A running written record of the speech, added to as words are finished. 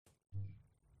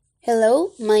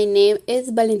Hello, my name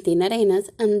is Valentina Arenas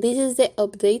and this is the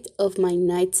update of my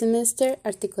ninth semester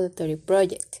articulatory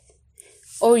project.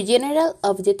 Our general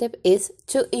objective is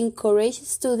to encourage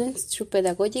students through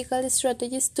pedagogical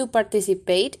strategies to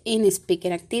participate in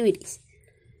speaking activities.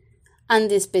 And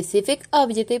the specific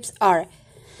objectives are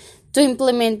to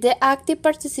implement the active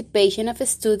participation of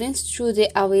students through the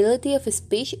ability of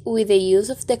speech with the use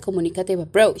of the communicative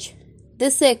approach. The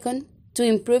second, to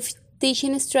improve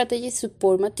teaching strategies,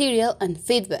 support material, and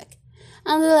feedback.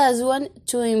 And the last one,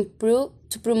 to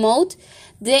promote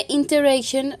the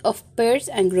interaction of pairs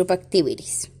and group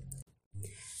activities.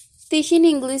 Teaching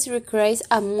English requires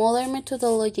a modern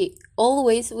methodology,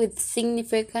 always with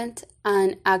significant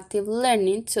and active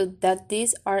learning, so that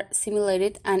these are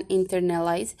assimilated and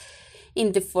internalized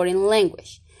in the foreign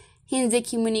language. In the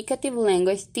communicative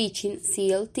language teaching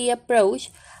CLT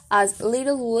approach, as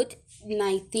Littlewood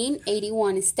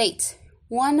 1981 states,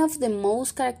 one of the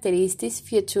most characteristic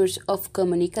features of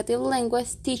communicative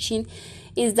language teaching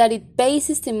is that it pays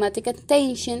systematic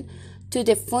attention to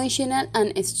the functional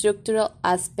and structural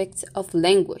aspects of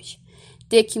language.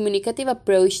 The communicative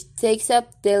approach takes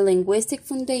up the linguistic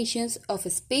foundations of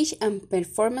speech and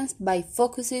performance by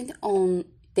focusing on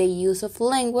the use of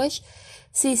language,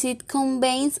 since it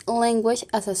combines language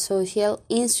as a social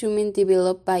instrument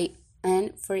developed by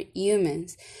and for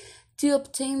humans to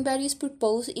obtain various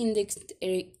purposes in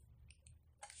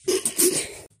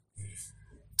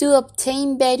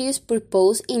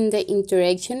the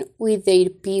interaction with their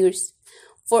peers.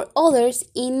 For others,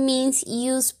 it means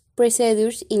use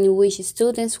procedures in which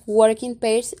students work in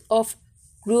pairs of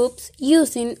groups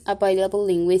using available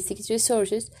linguistic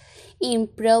resources in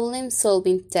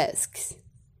problem-solving tasks.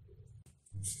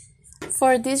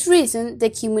 For this reason, the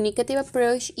communicative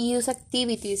approach uses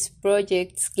activities,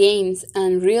 projects, games,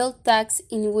 and real tasks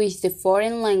in which the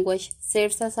foreign language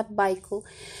serves as a vehicle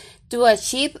to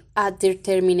achieve a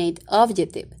determined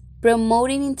objective,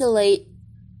 promoting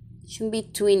interaction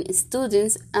between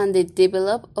students and the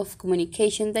development of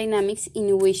communication dynamics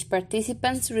in which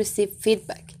participants receive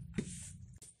feedback.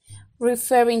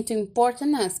 Referring to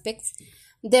important aspects,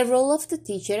 the role of the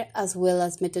teacher as well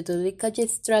as methodological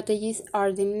strategies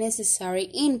are the necessary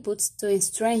inputs to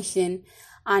strengthen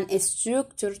and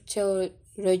structure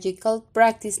theological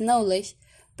practice knowledge,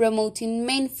 promoting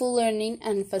meaningful learning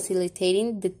and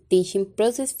facilitating the teaching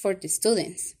process for the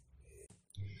students.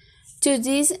 To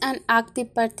this, an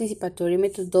active participatory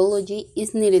methodology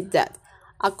is needed that,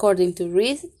 according to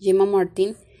Rees, Gemma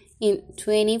Martin, in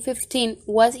 2015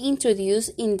 was introduced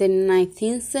in the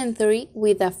 19th century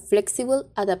with a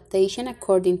flexible adaptation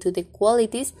according to the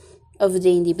qualities of the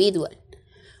individual,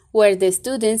 where the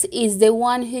student is the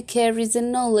one who carries the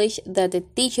knowledge that the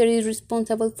teacher is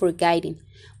responsible for guiding,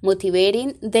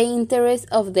 motivating the interest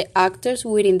of the actors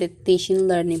within the teaching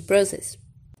learning process.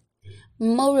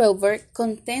 Moreover,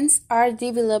 contents are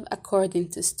developed according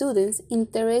to students'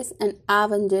 interests and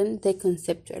abandon the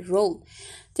conceptual role.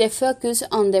 They focus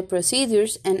on the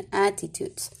procedures and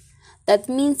attitudes. That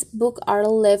means books are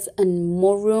left and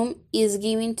more room is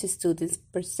given to students'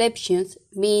 perceptions,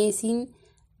 basing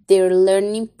their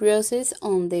learning process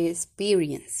on the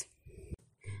experience.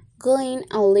 Going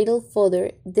a little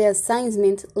further, the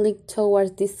assignment linked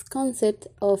towards this concept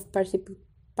of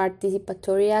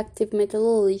participatory active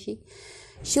methodology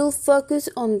should focus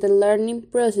on the learning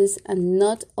process and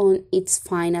not on its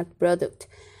final product.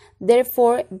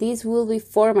 Therefore, this will be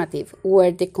formative,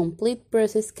 where the complete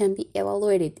process can be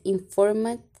evaluated in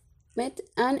format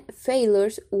and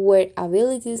failures where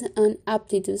abilities and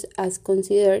aptitudes are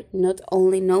considered, not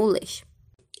only knowledge.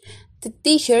 The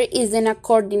teacher is then a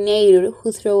coordinator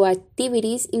who through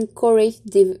activities encourages,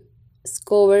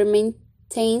 discovers,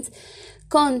 maintains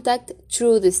contact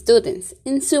through the students.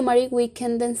 In summary, we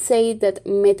can then say that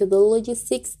methodology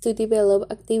seeks to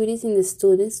develop activities in the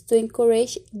students to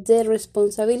encourage their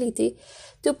responsibility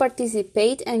to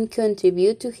participate and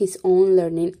contribute to his own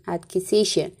learning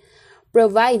acquisition,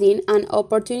 providing an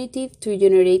opportunity to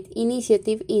generate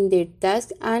initiative in their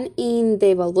task and in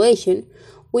the evaluation,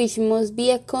 which must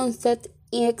be a constant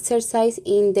exercise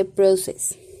in the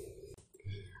process.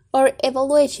 Our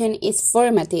evaluation is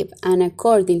formative, and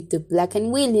according to Black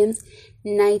and Williams,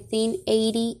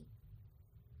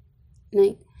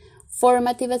 1989,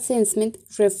 formative assessment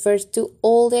refers to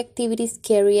all the activities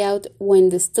carried out when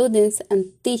the students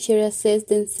and teacher assess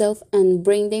themselves and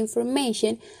bring the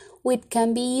information which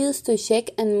can be used to check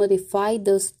and modify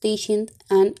those teaching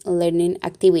and learning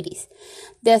activities.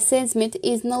 The assessment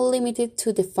is not limited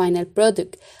to the final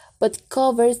product, but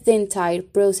covers the entire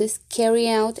process,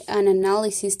 carrying out an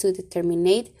analysis to determine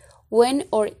when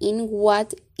or in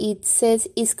what it says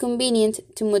is convenient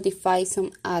to modify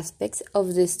some aspects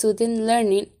of the student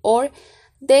learning or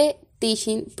the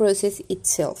teaching process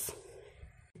itself.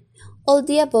 All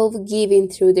the above given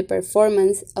through the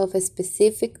performance of a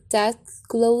specific task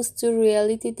close to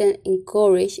reality that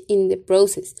encourage in the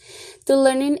process to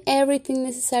learning everything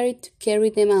necessary to carry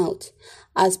them out.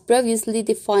 As previously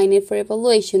defined for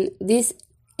evaluation, this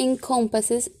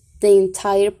encompasses the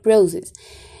entire process,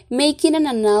 making an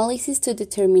analysis to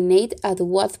determine at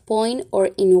what point or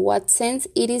in what sense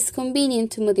it is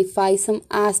convenient to modify some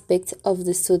aspects of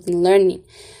the student learning.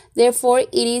 Therefore,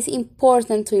 it is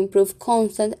important to improve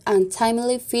constant and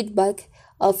timely feedback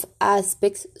of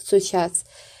aspects such as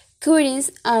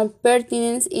coherence and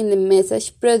pertinence in the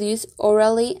message produced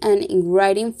orally and in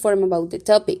writing form about the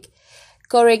topic,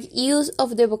 correct use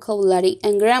of the vocabulary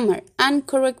and grammar, and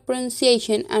correct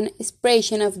pronunciation and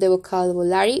expression of the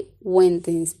vocabulary when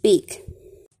they speak.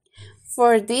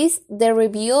 For this, the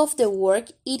review of the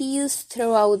work is used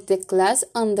throughout the class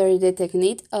under the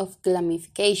technique of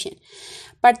gamification.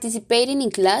 Participating in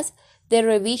class, the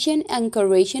revision and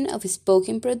correction of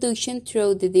spoken production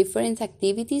through the different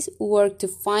activities work to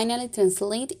finally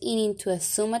translate it into a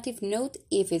summative note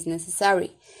if it's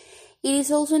necessary. It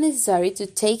is also necessary to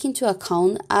take into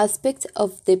account aspects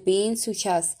of the being such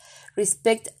as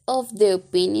respect of the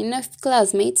opinion of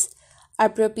classmates,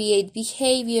 appropriate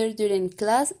behavior during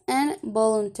class, and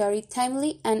voluntary,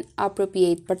 timely, and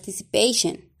appropriate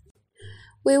participation.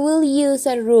 We will use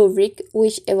a rubric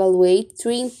which evaluates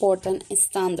three important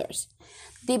standards: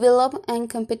 development and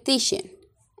competition,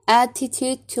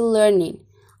 attitude to learning,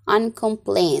 and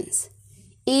compliance.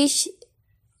 Each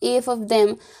of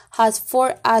them has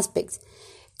four aspects: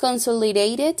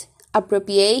 consolidated,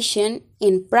 appropriation,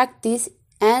 in practice,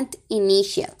 and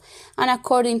initial. And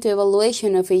according to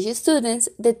evaluation of each student,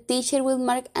 the teacher will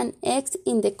mark an X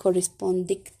in the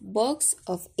corresponding box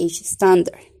of each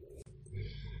standard.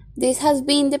 This has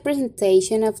been the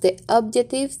presentation of the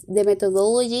objectives, the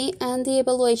methodology, and the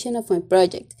evaluation of my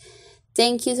project.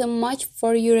 Thank you so much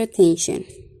for your attention.